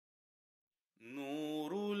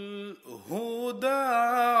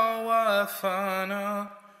وفانا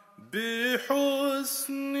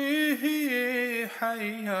بحسنه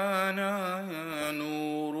حيانا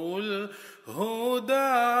نور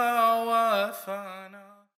الهدى وفانا.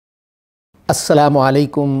 Assalamu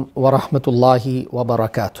alaikum wa rahmatullahi wa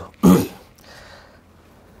barakatuh.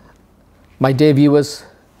 My dear viewers,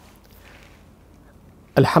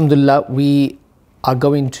 Alhamdulillah, we are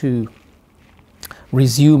going to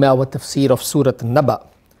resume our tafsir of Surah An-Naba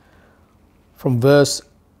from verse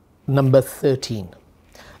number 13.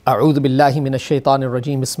 أعوذ بالله من الشيطان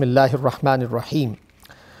الرجيم بسم الله الرحمن الرحيم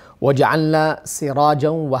وجعلنا سراجا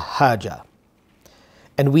وهاجا.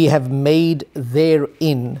 And we have made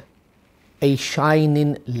therein a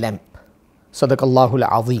shining lamp. Sadaqallahu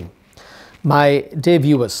al-Azim. My dear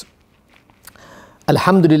viewers,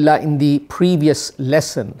 Alhamdulillah, in the previous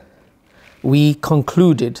lesson we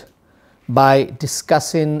concluded by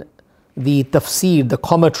discussing the tafsir, the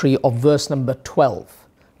commentary of verse number 12.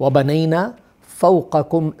 وَبَنَيْنَا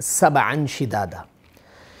فَوْقَكُمْ سَبْعًا شِدَادًا,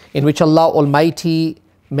 in which Allah Almighty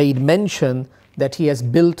made mention that He has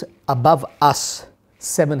built above us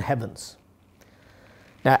 7 heavens.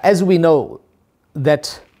 Now, as we know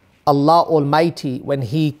that Allah Almighty, when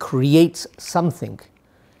He creates something,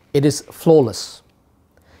 it is flawless.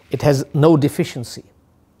 It has no deficiency.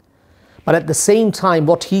 But at the same time,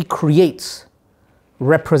 what He creates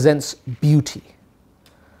represents beauty.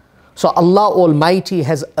 So Allah Almighty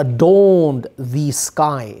has adorned the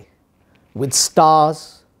sky with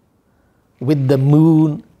stars, with the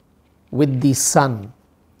moon, with the sun.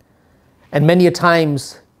 And many a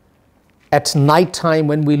times at night time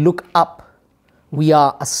when we look up, we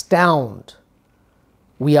are astounded.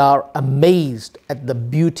 We are amazed at the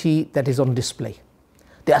beauty that is on display.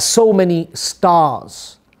 There are so many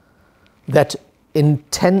stars that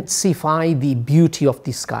intensify the beauty of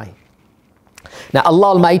the sky. Now Allah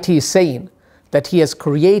Almighty is saying that He has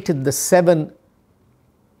created the 7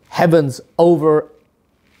 heavens over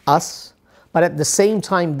us, but at the same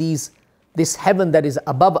time this heaven that is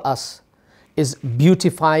above us is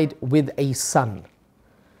beautified with a sun.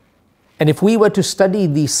 And if we were to study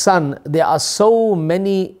the sun, there are so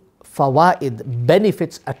many fawaid,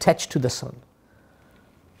 benefits attached to the sun.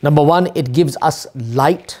 Number 1, it gives us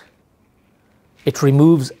light. It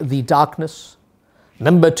removes the darkness.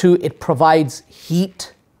 Number 2, it provides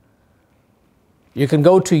heat. You can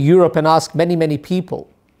go to Europe and ask many people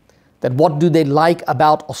that what do they like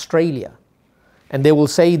about Australia? And they will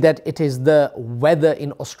say that it is the weather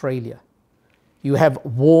in Australia. You have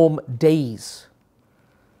warm days.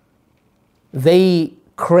 They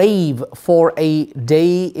crave for a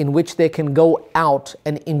day in which they can go out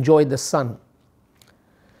and enjoy the sun.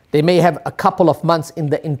 They may have a couple of months in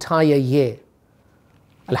the entire year.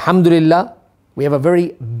 Alhamdulillah, we have a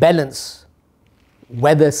very balanced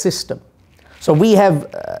weather system. So we have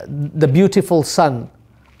the beautiful sun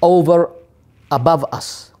over and above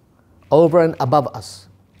us.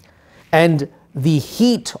 And the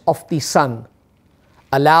heat of the sun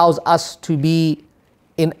allows us to be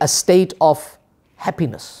in a state of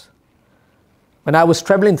happiness. When I was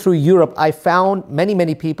traveling through Europe, I found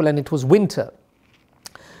many people, and it was winter.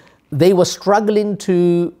 They were struggling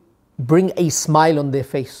to bring a smile on their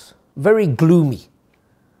face, very gloomy.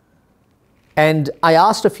 And I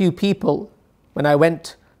asked a few people when I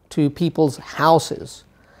went to people's houses,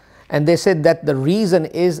 and they said that the reason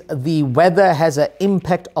is the weather has an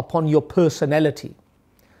impact upon your personality.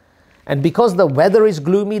 And because the weather is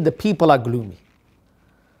gloomy, the people are gloomy.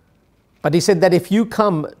 But he said that if you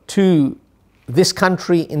come to this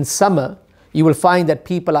country in summer, you will find that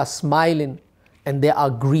people are smiling and they are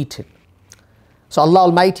greeting. So Allah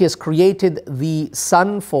Almighty has created the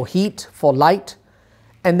sun for heat, for light,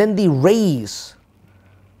 and then the rays,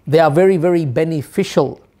 they are very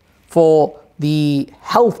beneficial for the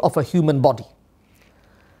health of a human body.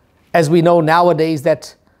 As we know nowadays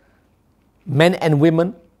that men and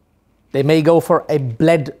women, they may go for a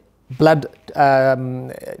blood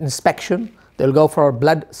inspection, they'll go for a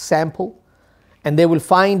blood sample, and they will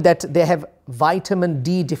find that they have vitamin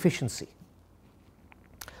D deficiency.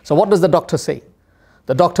 So what does the doctor say?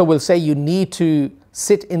 The doctor will say you need to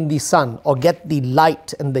sit in the sun or get the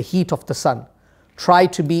light and the heat of the sun. Try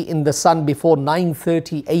to be in the sun before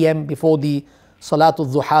 9:30 a.m. before the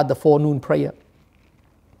Salatul Duha, the forenoon prayer.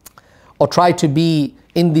 Or try to be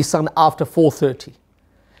in the sun after 4:30.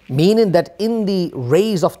 Meaning that in the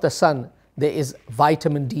rays of the sun, there is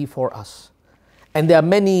vitamin D for us. And there are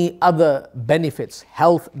many other benefits,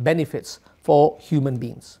 health benefits for human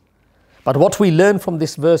beings. But what we learn from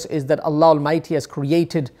this verse is that Allah Almighty has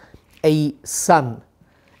created a sun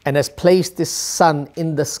and has placed this sun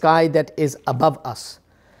in the sky that is above us.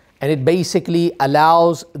 and it basically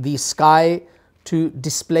allows the sky to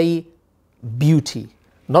display beauty.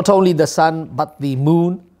 Not only the sun, but the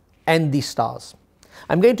moon and the stars.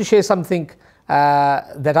 I'm going to share something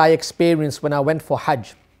that I experienced when I went for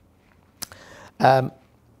Hajj. 2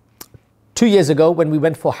 years ago, when we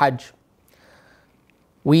went for Hajj,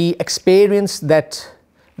 we experienced that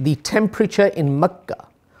the temperature in Mecca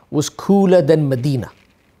was cooler than Medina.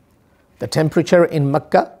 The temperature in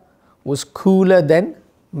Mecca was cooler than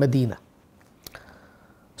Medina.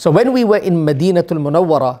 So when we were in Madinatul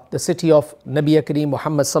Munawwara, the city of Nabi Kareem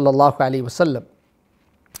Muhammad sallallahu alaihi wasallam,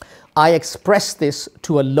 I expressed this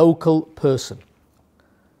to a local person.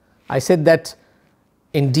 I said that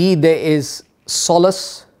indeed there is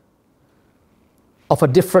solace of a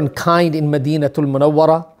different kind in Madinatul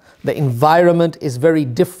Munawwara. The environment is very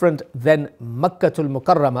different than Makkatul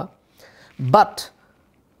Mukarramah. But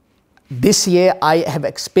this year I have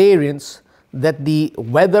experienced that the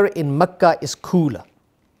weather in Mecca is cooler.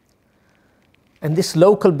 And this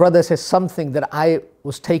local brother says something that I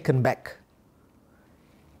was taken back.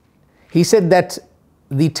 He said that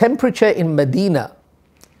the temperature in Medina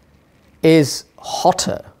is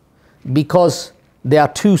hotter because there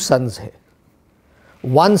are two suns here.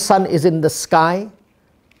 One sun is in the sky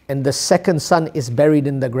and the second sun is buried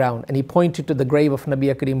in the ground. And he pointed to the grave of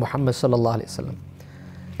Nabi Kareem Muhammad sallallahu alaihi wasallam.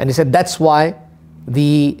 And he said that's why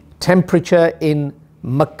the temperature in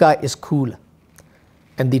Mecca is cooler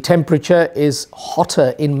and the temperature is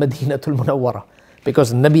hotter in Madinatul Munawwara,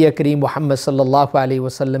 because Nabi Kareem Muhammad sallallahu alaihi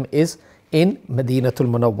wasallam is in Madinatul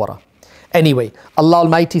Munawwara. Anyway, Allah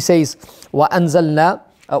Almighty says, وَأَنزَلْنَا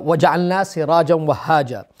وَجَعَلْنَا سِرَاجًا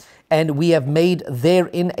وَهَّاجًا, and we have made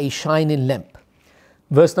therein a shining lamp.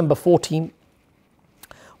 Verse number 14,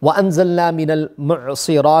 وَأَنزَلْنَا مِنَ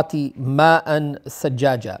الْمُعْصِرَاتِ مَاءً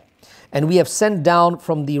ثَجَّاجًا, and we have sent down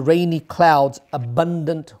from the rainy clouds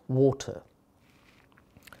abundant water.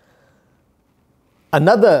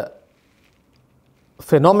 Another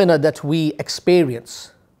phenomena that we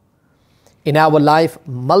experience in our life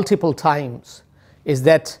multiple times is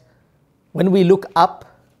that when we look up,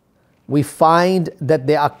 we find that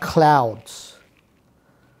there are clouds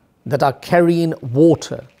that are carrying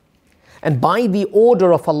water. And by the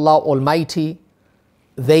order of Allah Almighty,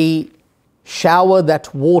 they shower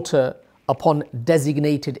that water upon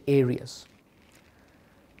designated areas.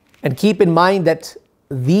 And keep in mind that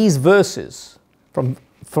these verses,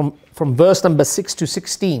 from verse number 6 to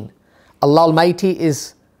 16, Allah Almighty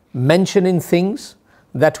is mentioning things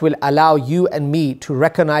that will allow you and me to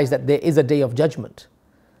recognize that there is a day of judgment.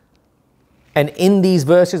 And in these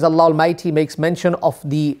verses, Allah Almighty makes mention of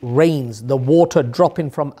the rains, the water dropping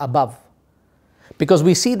from above. Because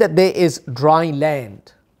we see that there is dry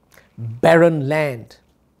land, barren land.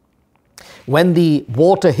 When the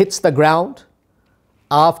water hits the ground,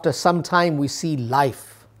 after some time we see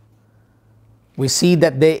life. We see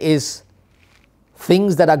that there is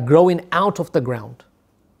things that are growing out of the ground.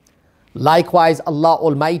 Likewise, Allah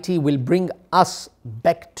Almighty will bring us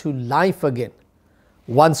back to life again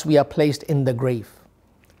once we are placed in the grave.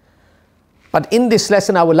 But in this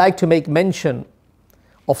lesson, I would like to make mention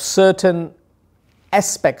of certain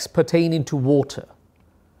aspects pertaining to water.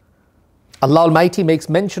 Allah Almighty makes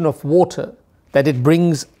mention of water, that it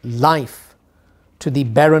brings life to the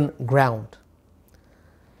barren ground.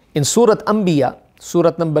 In Surah Anbiya,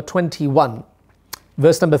 Surah number 21,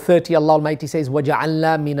 verse number 30, Allah Almighty says,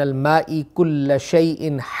 وَجَعَلْنَا مِنَ الْمَاءِ كُلَّ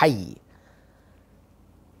شَيْءٍ حَيٍّ,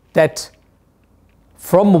 that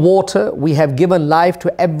from water we have given life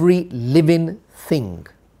to every living thing.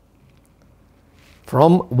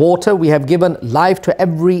 From water we have given life to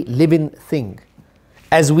every living thing.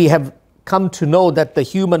 As we have come to know that the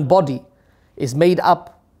human body is made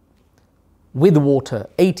up with water,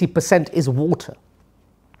 80% is water.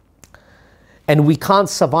 And we can't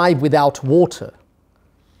survive without water.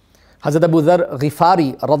 Hazrat Abu Dharr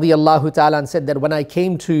Ghifari radiyallahu ta'ala said that when I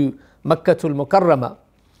came to Makkatul Mukarramah,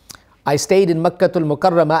 I stayed in Makkatul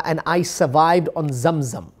Mukarramah and I survived on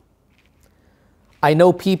Zamzam. I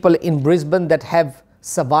know people in Brisbane that have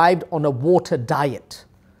survived on a water diet.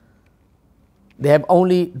 They have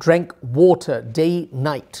only drank water day,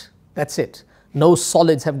 night. That's it. No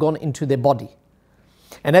solids have gone into their body.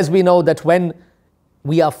 And as we know that when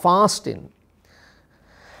we are fasting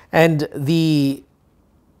and the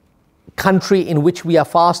country in which we are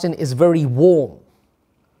fasting is very warm,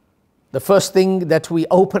 the first thing that we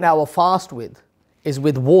open our fast with is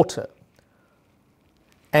with water.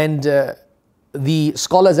 And the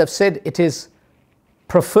scholars have said it is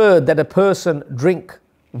preferred that a person drink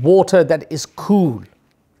water that is cool,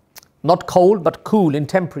 not cold but cool in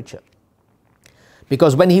temperature,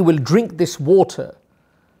 because when he will drink this water,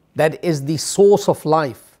 that is the source of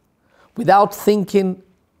life, without thinking,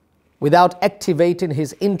 without activating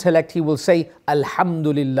his intellect, he will say,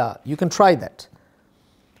 Alhamdulillah. You can try that.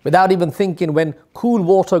 Without even thinking, when cool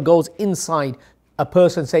water goes inside, a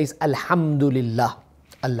person says, Alhamdulillah,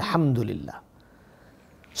 Alhamdulillah.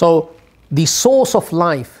 So the source of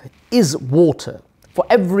life is water for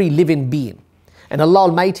every living being. And Allah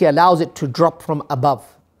Almighty allows it to drop from above.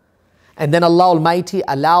 And then Allah Almighty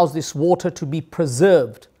allows this water to be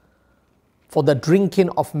preserved for the drinking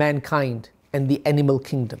of mankind and the animal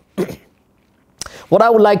kingdom. What I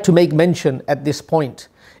would like to make mention at this point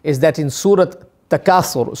is that in Surah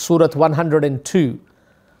Takathur, Surah 102,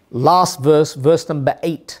 last verse, verse number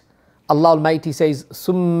 8, Allah Almighty says,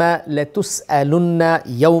 ثُمَّ لَتُسْأَلُنَّ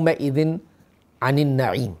يَوْمَئِذٍ عَنِ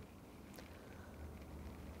النَّعِيمِ.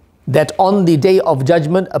 That on the day of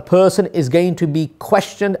judgment, a person is going to be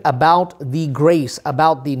questioned about the grace,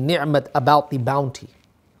 about the ni'mat, about the bounty.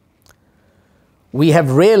 We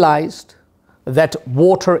have realized that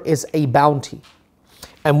water is a bounty.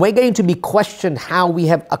 And we're going to be questioned how we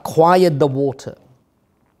have acquired the water.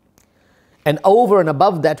 And over and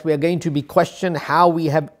above that, we are going to be questioned how we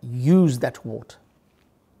have used that water.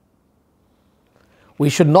 We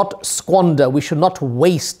should not squander, we should not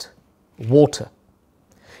waste water.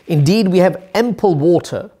 Indeed, we have ample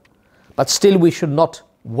water, but still we should not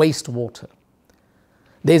waste water.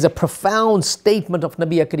 There is a profound statement of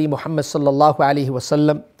Nabi Kareem Muhammad sallallahu alaihi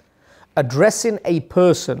wasallam addressing a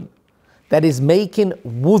person that is making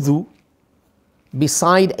wudu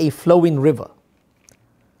beside a flowing river.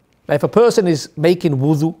 Now, if a person is making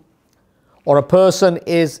wudu, or a person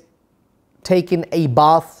is taking a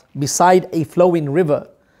bath beside a flowing river,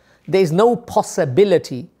 there is no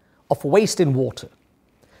possibility of wasting water,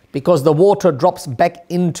 because the water drops back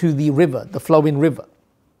into the river, the flowing river.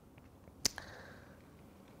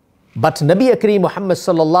 But Nabi Kareem Muhammad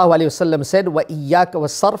sallallahu alaihi wasallam said, وَإِيَّاكَ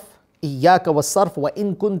وَالصَّرْفِ إِيَّاكَ وَالصَّرْفِ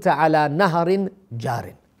وَإِن كُنْتَ عَلَى نَهَرٍ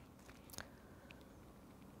جَارٍ.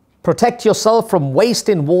 Protect yourself from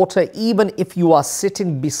wasting water even if you are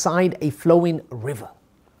sitting beside a flowing river.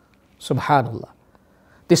 Subhanallah.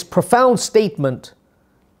 This profound statement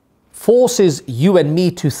forces you and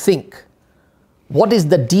me to think, what is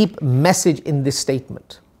the deep message in this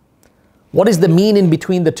statement? What is the meaning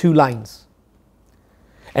between the two lines?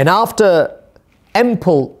 And after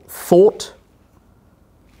ample thought,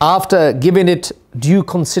 after giving it due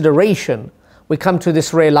consideration, we come to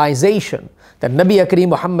this realization that Nabi Kareem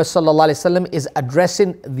Muhammad sallallahu alaihi wasallam is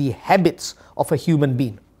addressing the habits of a human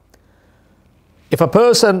being. If a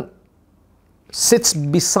person sits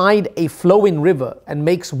beside a flowing river and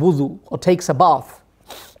makes wudu or takes a bath,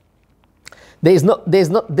 there's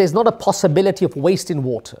not a possibility of wasting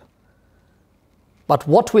water. But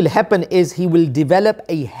what will happen is he will develop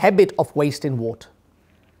a habit of wasting water.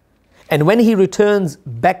 And when he returns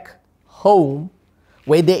back home,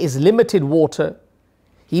 where there is limited water,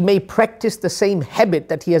 he may practice the same habit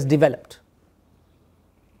that he has developed.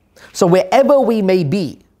 So wherever we may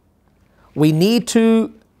be, we need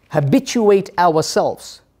to habituate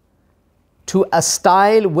ourselves to a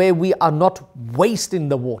style where we are not wasting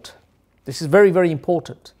the water. This is very, very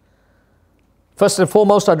important. First and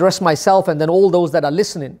foremost, I address myself and then all those that are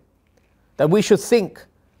listening, that we should think,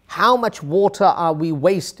 how much water are we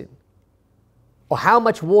wasting? Or how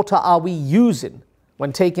much water are we using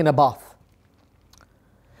when taking a bath?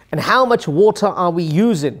 And how much water are we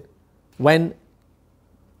using when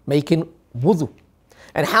making wudu?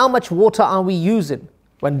 And how much water are we using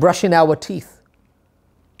when brushing our teeth?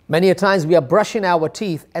 Many a times we are brushing our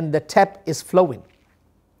teeth and the tap is flowing.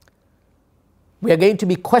 We are going to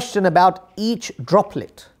be questioned about each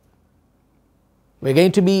droplet. We're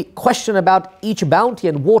going to be questioned about each bounty,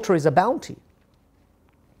 and water is a bounty.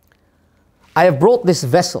 I have brought this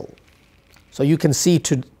vessel so you can see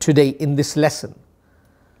today in this lesson.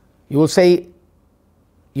 You will say,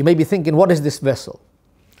 you may be thinking, what is this vessel?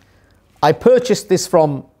 I purchased this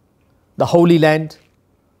from the Holy Land,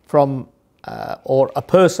 or a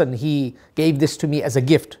person, he gave this to me as a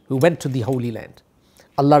gift, who went to the Holy Land.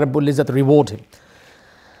 Allah Rabbul Izzat reward him.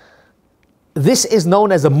 This is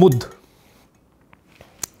known as a mud.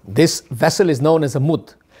 This vessel is known as a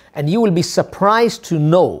mud. And you will be surprised to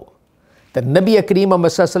know that Nabi Kareem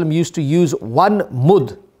Muhammad used to use one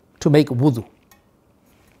mud to make wudu.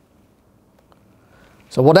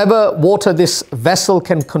 So whatever water this vessel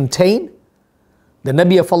can contain, the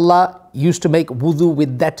Nabi of Allah used to make wudu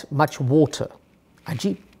with that much water.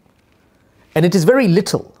 Ajib. And it is very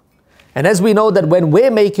little. And as we know that when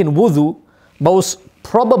we're making wudu, most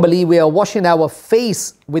probably we are washing our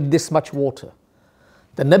face with this much water.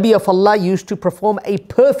 The Nabi of Allah used to perform a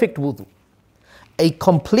perfect wudu. a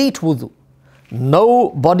complete wudu. No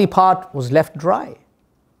body part was left dry.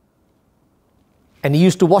 And he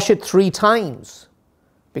used to wash it 3 times,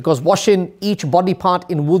 because washing each body part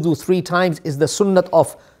in wudu 3 times is the sunnat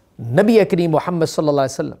of Nabi Kareem Muhammad sallallahu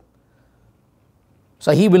alaihi wasallam.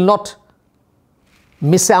 So he will not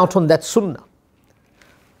miss out on that sunnah.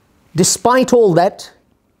 Despite all that,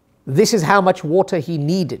 this is how much water he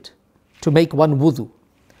needed to make one wudu.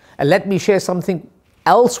 And let me share something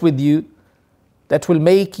else with you that will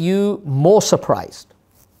make you more surprised.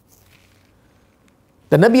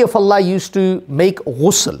 The Nabi of Allah used to make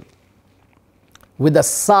ghusl with a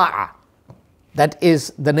sa'a, that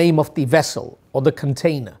is the name of the vessel or the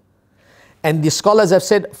container. And the scholars have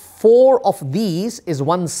said 4 of these is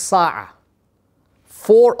 1 sa'a.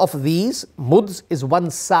 4 of these muds is 1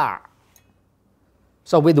 sa'a.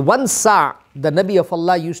 So with 1 sa'a, the Nabi of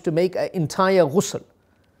Allah used to make an entire ghusl,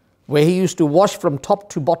 where he used to wash from top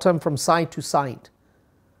to bottom, from side to side.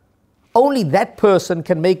 Only that person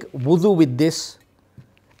can make wudu with this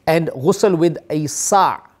and ghusl with a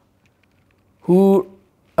sa', who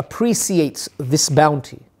appreciates this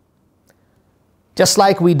bounty. Just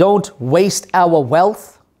like we don't waste our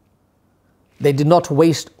wealth, they did not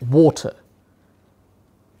waste water.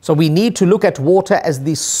 So we need to look at water as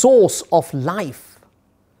the source of life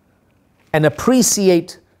and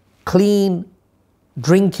appreciate clean,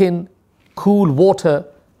 drinking, cool water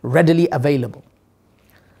readily available.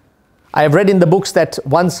 I have read in the books that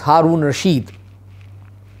once Harun Rashid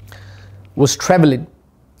was traveling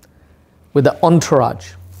with an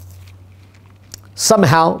entourage.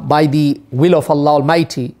 Somehow, by the will of Allah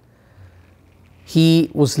Almighty, he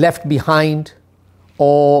was left behind,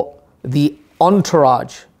 or the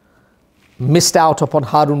entourage missed out upon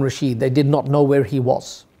Harun Rashid. They did not know where he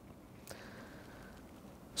was.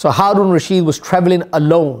 So Harun Rashid was traveling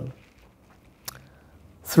alone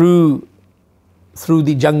through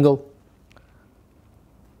the jungle,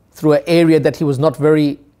 through an area that he was not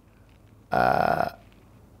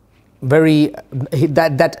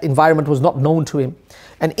that environment was not known to him.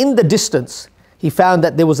 And in the distance, he found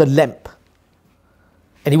that there was a lamp.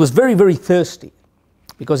 And he was very, very thirsty,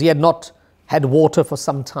 because he had not had water for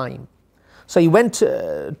some time. So he went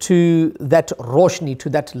to that roshni, to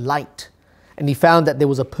that light, and he found that there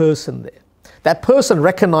was a person there. That person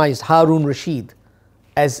recognized Harun Rashid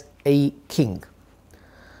as a king.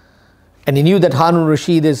 And he knew that Harun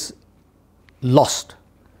Rashid is lost.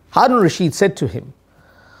 Harun Rashid said to him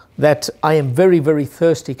that, I am very, very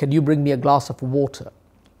thirsty. Can you bring me a glass of water?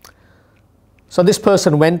 So this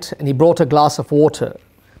person went and he brought a glass of water.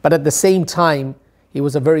 But at the same time, he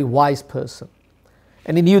was a very wise person.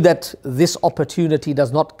 And he knew that this opportunity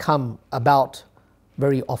does not come about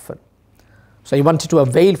very often. So he wanted to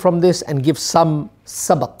avail from this and give some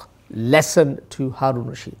sabaq, lesson to Harun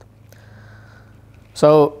Rashid.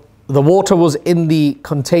 So the water was in the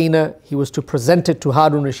container. He was to present it to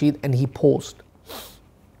Harun Rashid, and he paused.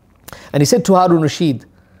 And he said to Harun Rashid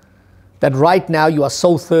that right now you are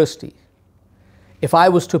so thirsty. If I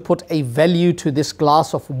was to put a value to this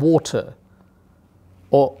glass of water,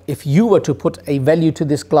 or if you were to put a value to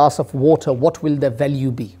this glass of water, what will the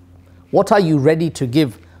value be? What are you ready to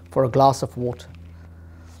give for a glass of water?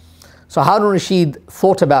 So Harun Rashid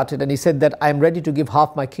thought about it, and he said that I am ready to give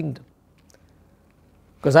half my kingdom.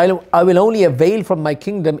 Because I will only avail from my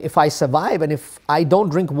kingdom if I survive, and if I don't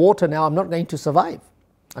drink water now, I'm not going to survive.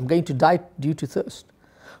 I'm going to die due to thirst.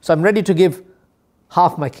 So I'm ready to give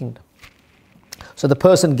half my kingdom. So the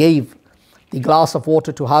person gave the glass of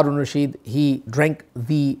water to Harun Rashid. He drank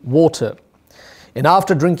the water. And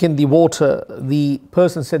after drinking the water, the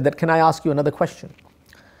person said that, can I ask you another question?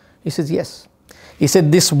 He says, yes. He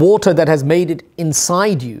said, this water that has made it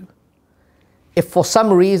inside you, if for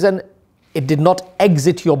some reason it did not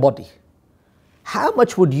exit your body, how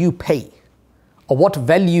much would you pay, or what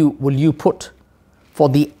value will you put for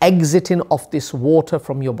the exiting of this water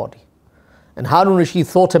from your body? And Harun Rashid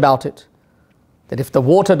thought about it, that if the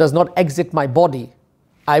water does not exit my body,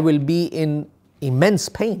 I will be in immense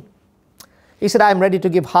pain. He said, I am ready to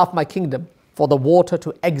give half my kingdom for the water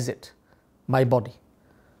to exit my body.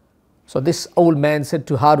 So this old man said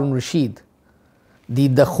to Harun Rashid, the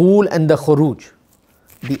dakhul and the khuruj,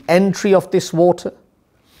 the entry of this water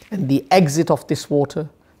and the exit of this water,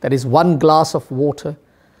 that is one glass of water,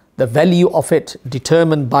 the value of it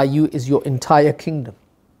determined by you is your entire kingdom.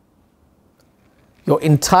 Your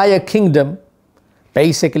entire kingdom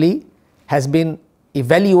basically has been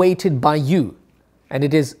evaluated by you, and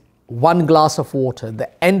it is one glass of water,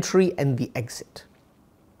 the entry and the exit.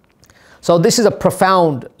 So this is a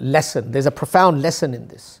profound lesson. There's a profound lesson in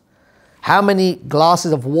this. How many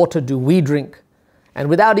glasses of water do we drink? And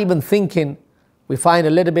without even thinking, we find a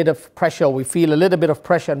little bit of pressure, we feel a little bit of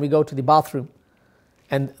pressure, and we go to the bathroom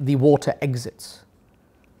and the water exits.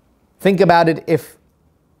 Think about it if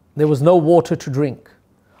there was no water to drink,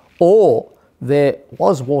 or there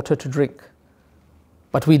was water to drink,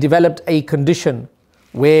 but we developed a condition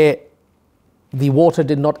where the water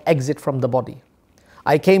did not exit from the body.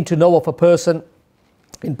 I came to know of a person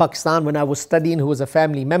in Pakistan when I was studying who was a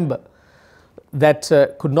family member that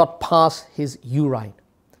could not pass his urine.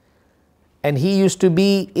 And he used to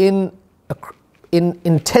be in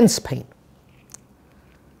intense pain.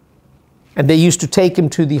 And they used to take him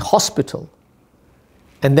to the hospital.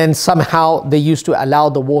 And then somehow they used to allow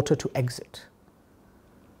the water to exit.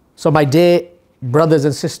 So my dear brothers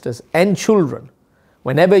and sisters and children,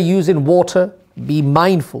 whenever using water, be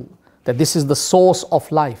mindful that this is the source of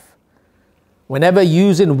life. Whenever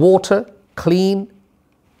using water, clean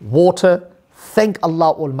water, thank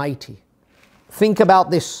Allah Almighty. Think about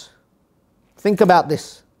this. Think about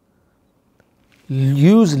this.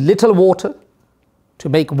 Use little water to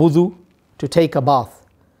make wudu, to take a bath.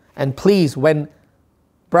 And please, when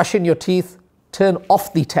brushing your teeth, turn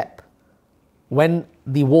off the tap when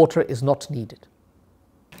the water is not needed.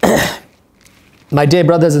 My dear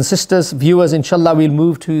brothers and sisters, viewers, inshallah, we'll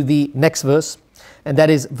move to the next verse, and that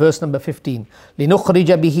is verse number 15. لِنُخْرِجَ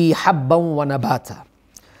بِهِ حَبًّا وَنَبَاتًا,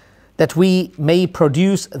 that we may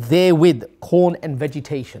produce therewith corn and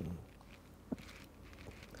vegetation.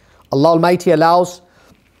 Allah Almighty allows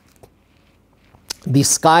the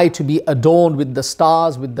sky to be adorned with the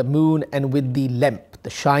stars, with the moon, and with the lamp, the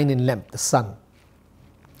shining lamp, the sun.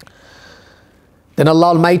 Then Allah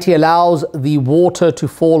Almighty allows the water to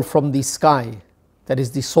fall from the sky, that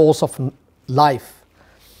is the source of life,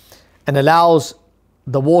 and allows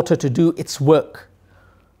the water to do its work,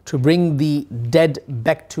 to bring the dead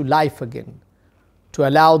back to life again, to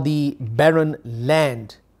allow the barren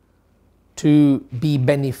land to be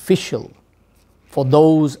beneficial for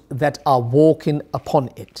those that are walking upon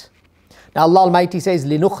it. Now Allah Almighty says,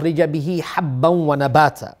 لِنُخْرِجَ بِهِ حَبًّا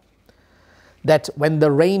وَنَبَاتًا, that when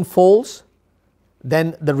the rain falls,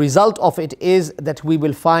 then the result of it is that we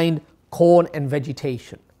will find corn and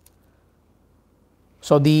vegetation.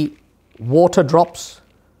 So the water drops,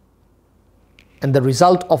 and the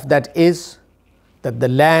result of that is that the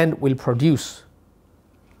land will produce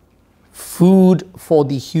food for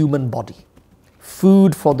the human body.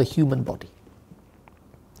 Food for the human body.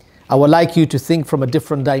 I would like you to think from a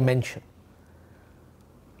different dimension.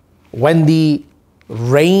 When the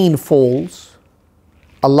rain falls,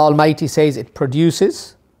 Allah Almighty says it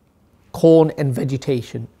produces corn and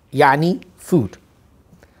vegetation, yani food.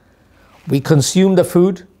 We consume the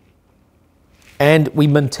food and we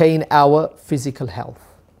maintain our physical health.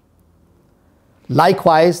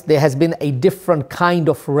 Likewise, there has been a different kind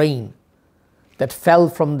of rain that fell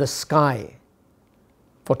from the sky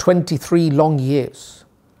for 23 long years,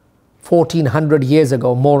 1400 years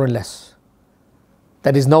ago, more or less.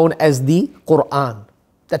 That is known as the Quran.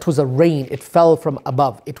 That was a rain, it fell from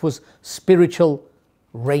above. It was spiritual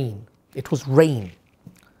rain. It was rain.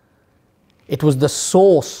 It was the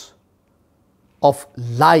source of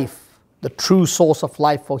life, the true source of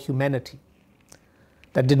life for humanity,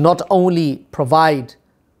 that did not only provide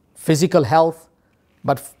physical health,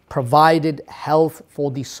 but provided health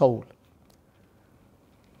for the soul.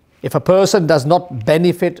 If a person does not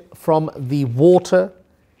benefit from the water,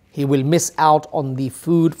 he will miss out on the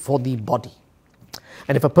food for the body.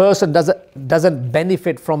 And if a person doesn't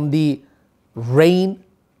benefit from the rain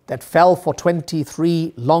that fell for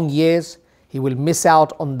 23 long years, he will miss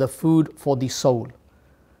out on the food for the soul.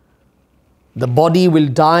 The body will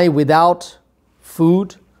die without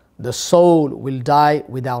food, the soul will die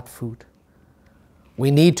without food.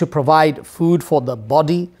 We need to provide food for the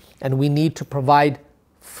body, and we need to provide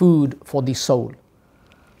food for the soul.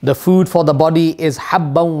 The food for the body is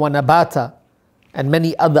habban wa nabata and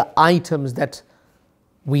many other items that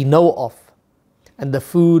we know of. And the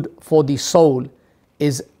food for the soul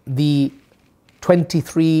is the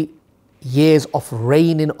 23 years of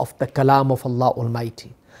raining of the kalam of Allah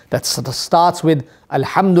Almighty. That starts with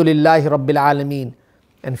Alhamdulillahi Rabbil Alameen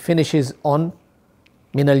and finishes on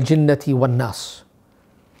Min al Jinnati wan Nas.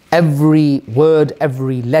 Every word,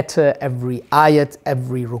 every letter, every ayat,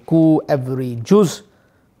 every ruku, every juz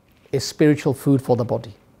is spiritual food for the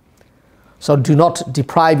body. So do not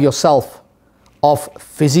deprive yourself of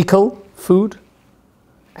physical food,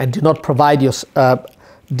 and do not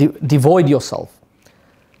devoid yourself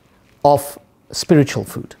of spiritual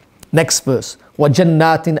food. Next verse,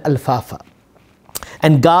 وَجَنَّاتٍ أَلْفَافًا,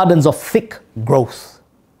 and gardens of thick growth.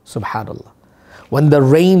 Subhanallah. When the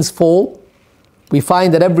rains fall, we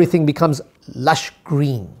find that everything becomes lush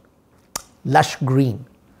green. lush green.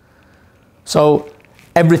 So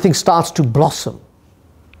everything starts to blossom.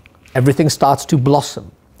 Everything starts to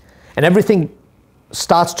blossom. And everything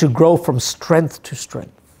starts to grow from strength to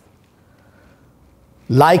strength.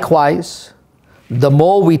 Likewise, the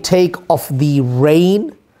more we take of the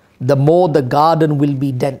rain, the more the garden will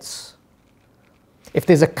be dense. If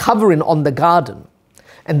there's a covering on the garden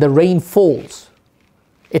and the rain falls,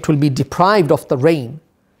 it will be deprived of the rain.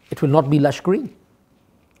 It will not be lush green.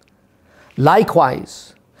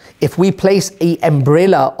 Likewise, if we place an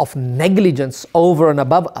umbrella of negligence over and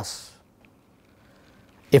above us,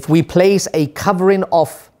 if we place a covering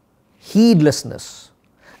of heedlessness,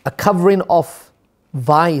 a covering of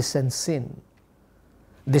vice and sin,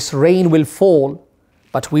 this rain will fall,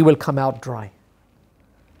 but we will come out dry.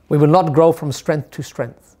 We will not grow from strength to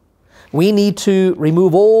strength. We need to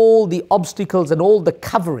remove all the obstacles and all the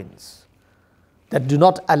coverings that do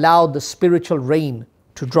not allow the spiritual rain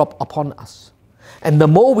to drop upon us. And the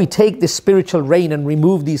more we take this spiritual rain and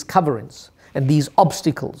remove these coverings and these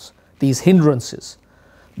obstacles, these hindrances,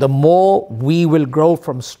 the more we will grow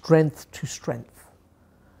from strength to strength.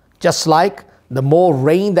 Just like the more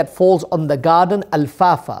rain that falls on the garden,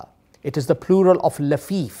 alfafa, it is the plural of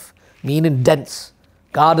lafif, meaning dense,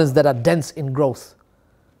 gardens that are dense in growth.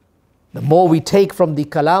 The more we take from the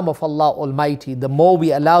kalam of Allah Almighty, the more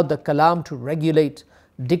we allow the kalam to regulate,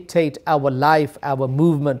 dictate our life, our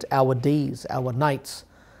movement, our days, our nights,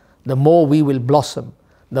 the more we will blossom,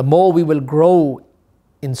 the more we will grow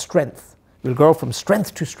in strength. We'll grow from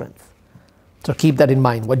strength to strength. So keep that in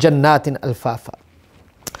mind. وَجَنَّاتٍ أَلْفَافًا.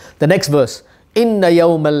 The next verse, إِنَّ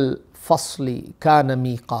يَوْمَ الْفَصْلِ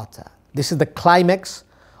كَانَ مِيقَاتًا. This is the climax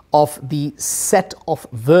of the set of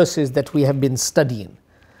verses that we have been studying.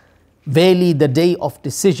 Verily, the day of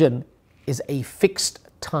decision is a fixed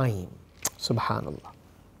time. Subhanallah.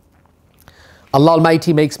 Allah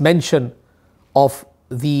Almighty makes mention of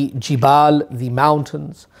the jibal, the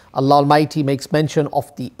mountains. Allah Almighty makes mention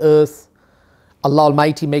of the earth. Allah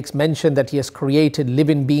Almighty makes mention that He has created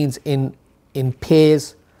living beings in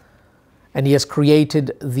pairs, and He has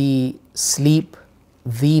created the sleep,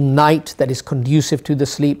 the night that is conducive to the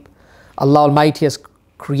sleep. Allah Almighty has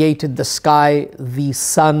created the sky, the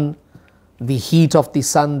sun, the heat of the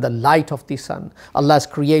sun, the light of the sun. Allah has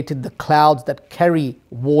created the clouds that carry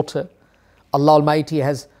water. Allah Almighty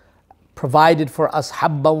has provided for us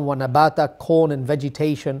habban wa nabata, corn and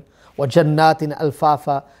vegetation, wa jannatin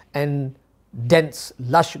alfafa, and dense,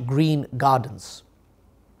 lush green gardens.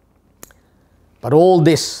 But all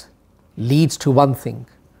this leads to one thing.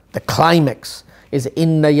 The climax is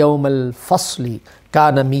inna yawm al-fasli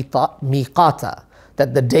kana miqata,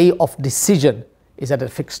 that the day of decision is at a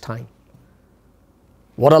fixed time.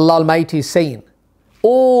 What Allah Almighty is saying,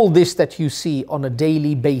 all this that you see on a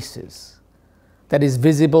daily basis, that is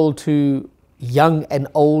visible to young and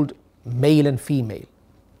old, male and female,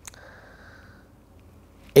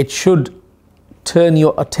 it should turn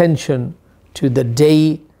your attention to the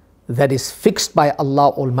day that is fixed by Allah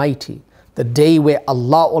Almighty, the day where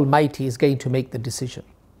Allah Almighty is going to make the decision.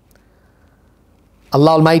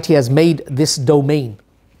 Allah Almighty has made this domain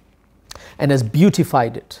and has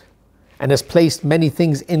beautified it and has placed many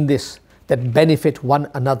things in this that benefit one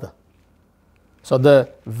another. So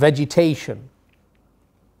the vegetation,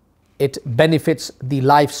 it benefits the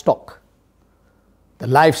livestock. The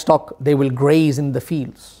livestock, they will graze in the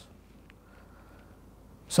fields.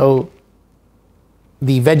 So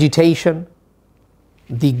the vegetation,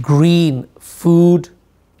 the green food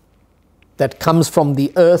that comes from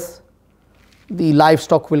the earth, the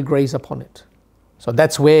livestock will graze upon it. So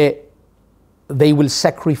that's where they will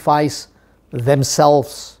sacrifice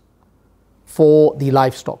themselves for the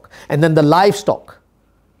livestock. And then the livestock,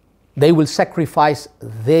 they will sacrifice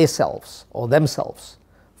themselves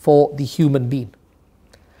for the human being.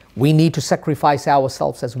 We need to sacrifice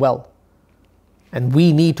ourselves as well. And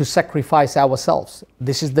we need to sacrifice ourselves.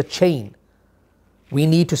 This is the chain. We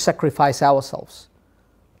need to sacrifice ourselves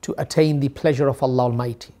to attain the pleasure of Allah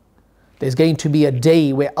Almighty. There's going to be a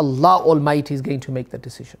day where Allah Almighty is going to make the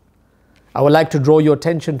decision. I would like to draw your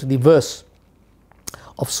attention to the verse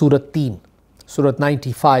of Surah Teen, Surah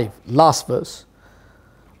 95, last verse.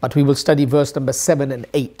 But we will study verse number 7 and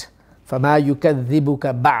 8. فَمَا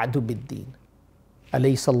يُكَذِّبُكَ بَعْدُ بِالدِّينِ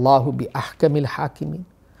أَلَيْسَ اللَّهُ بِأَحْكَمِ الْحَاكِمِينَ.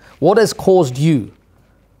 What has caused you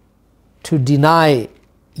to deny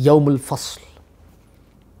Yawm al-Fasl?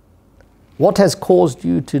 What has caused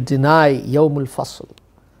you to deny Yawm al-Fasl?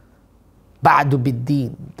 Ba'du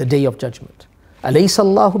bid-din, the day of judgment. أَلَيْسَ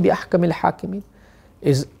اللَّهُ بِأَحْكَمِ الْحَاكِمِينَ.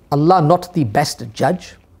 Is Allah not the best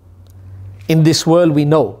judge? In this world we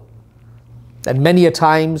know that many a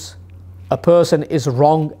times a person is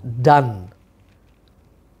wrong done.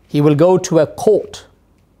 He will go to a court.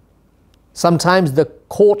 Sometimes the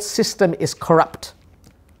court system is corrupt,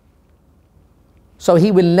 so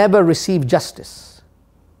he will never receive justice.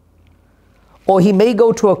 Or he may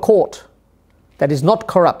go to a court that is not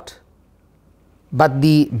corrupt, but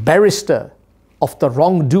the barrister of the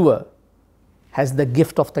wrongdoer has the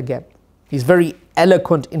gift of the gab. He's very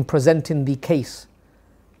eloquent in presenting the case.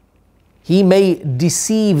 He may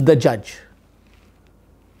deceive the judge,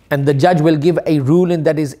 and the judge will give a ruling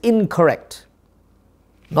that is incorrect.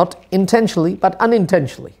 Not intentionally, but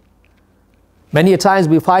unintentionally. Many a times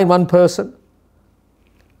we find one person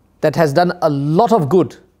that has done a lot of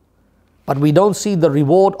good, but we don't see the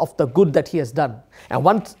reward of the good that he has done.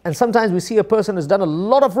 And sometimes we see a person has done a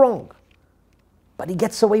lot of wrong, but he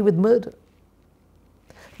gets away with murder.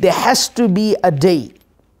 There has to be a day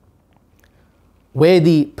where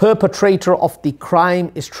the perpetrator of the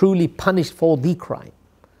crime is truly punished for the crime.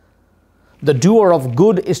 The doer of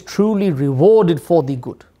good is truly rewarded for the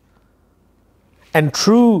good. And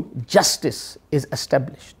true justice is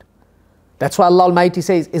established. That's why Allah Almighty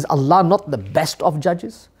says, is Allah not the best of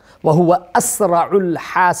judges? وَهُوَ أَسْرَعُ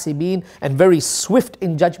الْحَاسِبِينَ, and very swift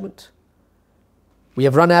in judgment. We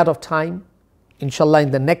have run out of time. Inshallah, in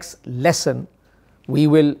the next lesson, we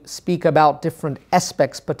will speak about different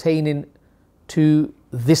aspects pertaining to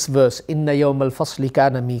this verse, إِنَّ يَوْمَ الْفَصْلِ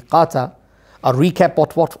كَانَ مِيقَاتًا. A recap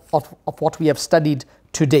of what we have studied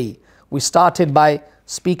today. We started by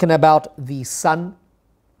speaking about the sun.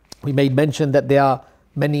 We made mention that there are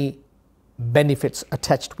many benefits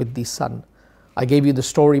attached with the sun. I gave you the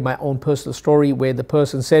story, my own personal story, where the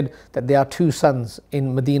person said that there are two suns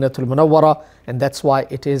in Madinatul Munawwara, and that's why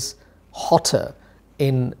it is hotter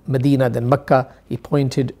in Medina than Mecca. He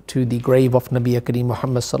pointed to the grave of Nabi Kareem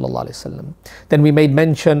Muhammad sallallahu alaihi wasallam. Then we made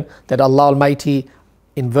mention that Allah Almighty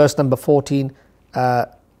in verse number 14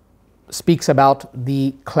 speaks about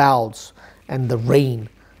the clouds and the rain,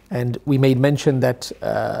 and we made mention that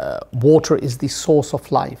water is the source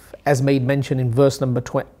of life, as made mention in verse number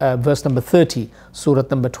 30, surah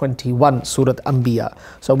number 21, surah Anbiya.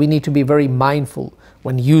 So we need to be very mindful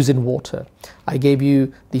when using water. I gave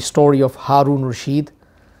you the story of Harun Rashid.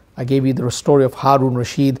 I gave you the story of Harun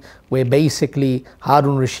Rashid, where basically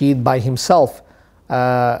Harun Rashid by himself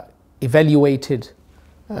evaluated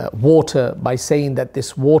water by saying that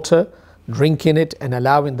this water, drinking it and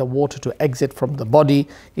allowing the water to exit from the body,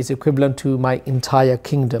 is equivalent to my entire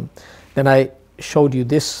kingdom. Then I showed you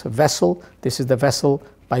this vessel. This is the vessel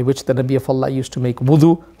by which the Nabi of Allah used to make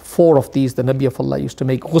wudu. 4 of these the Nabi of Allah used to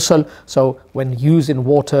make ghusl. So when using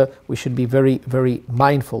water, we should be very, very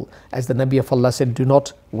mindful. As the Nabi of Allah said, do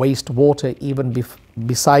not waste water even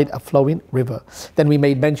beside a flowing river. Then we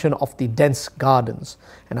made mention of the dense gardens.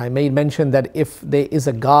 And I made mention that if there is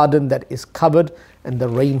a garden that is covered and the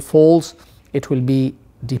rain falls, it will be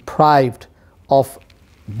deprived of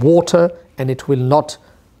water and it will not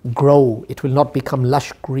grow. It will not become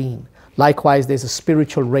lush green. Likewise, there's a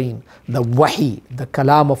spiritual rain, the wahi, the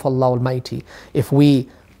kalam of Allah Almighty. If we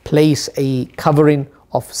place a covering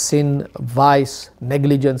of sin, vice,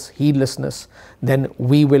 negligence, heedlessness, then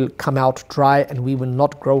we will come out dry and we will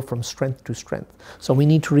not grow from strength to strength. So we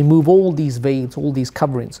need to remove all these veils, all these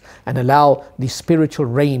coverings, and allow the spiritual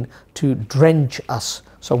rain to drench us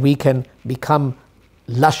so we can become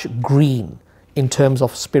lush green in terms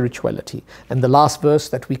of spirituality. And the last verse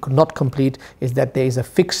that we could not complete is that there is a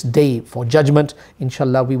fixed day for judgment.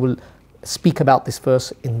 Inshallah, we will speak about this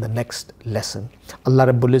verse in the next lesson. Allah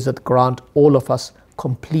Rabbul Izzat grant all of us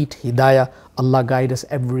complete hidayah. Allah guide us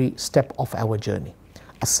every step of our journey.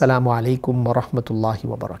 Assalamu alaikum wa rahmatullahi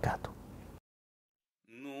wa barakatuh.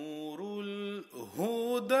 نور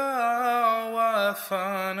الهدى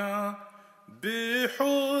وفانا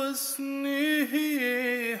بحسنه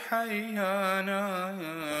حيانا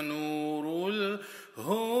نور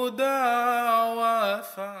الهدى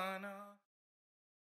وفانا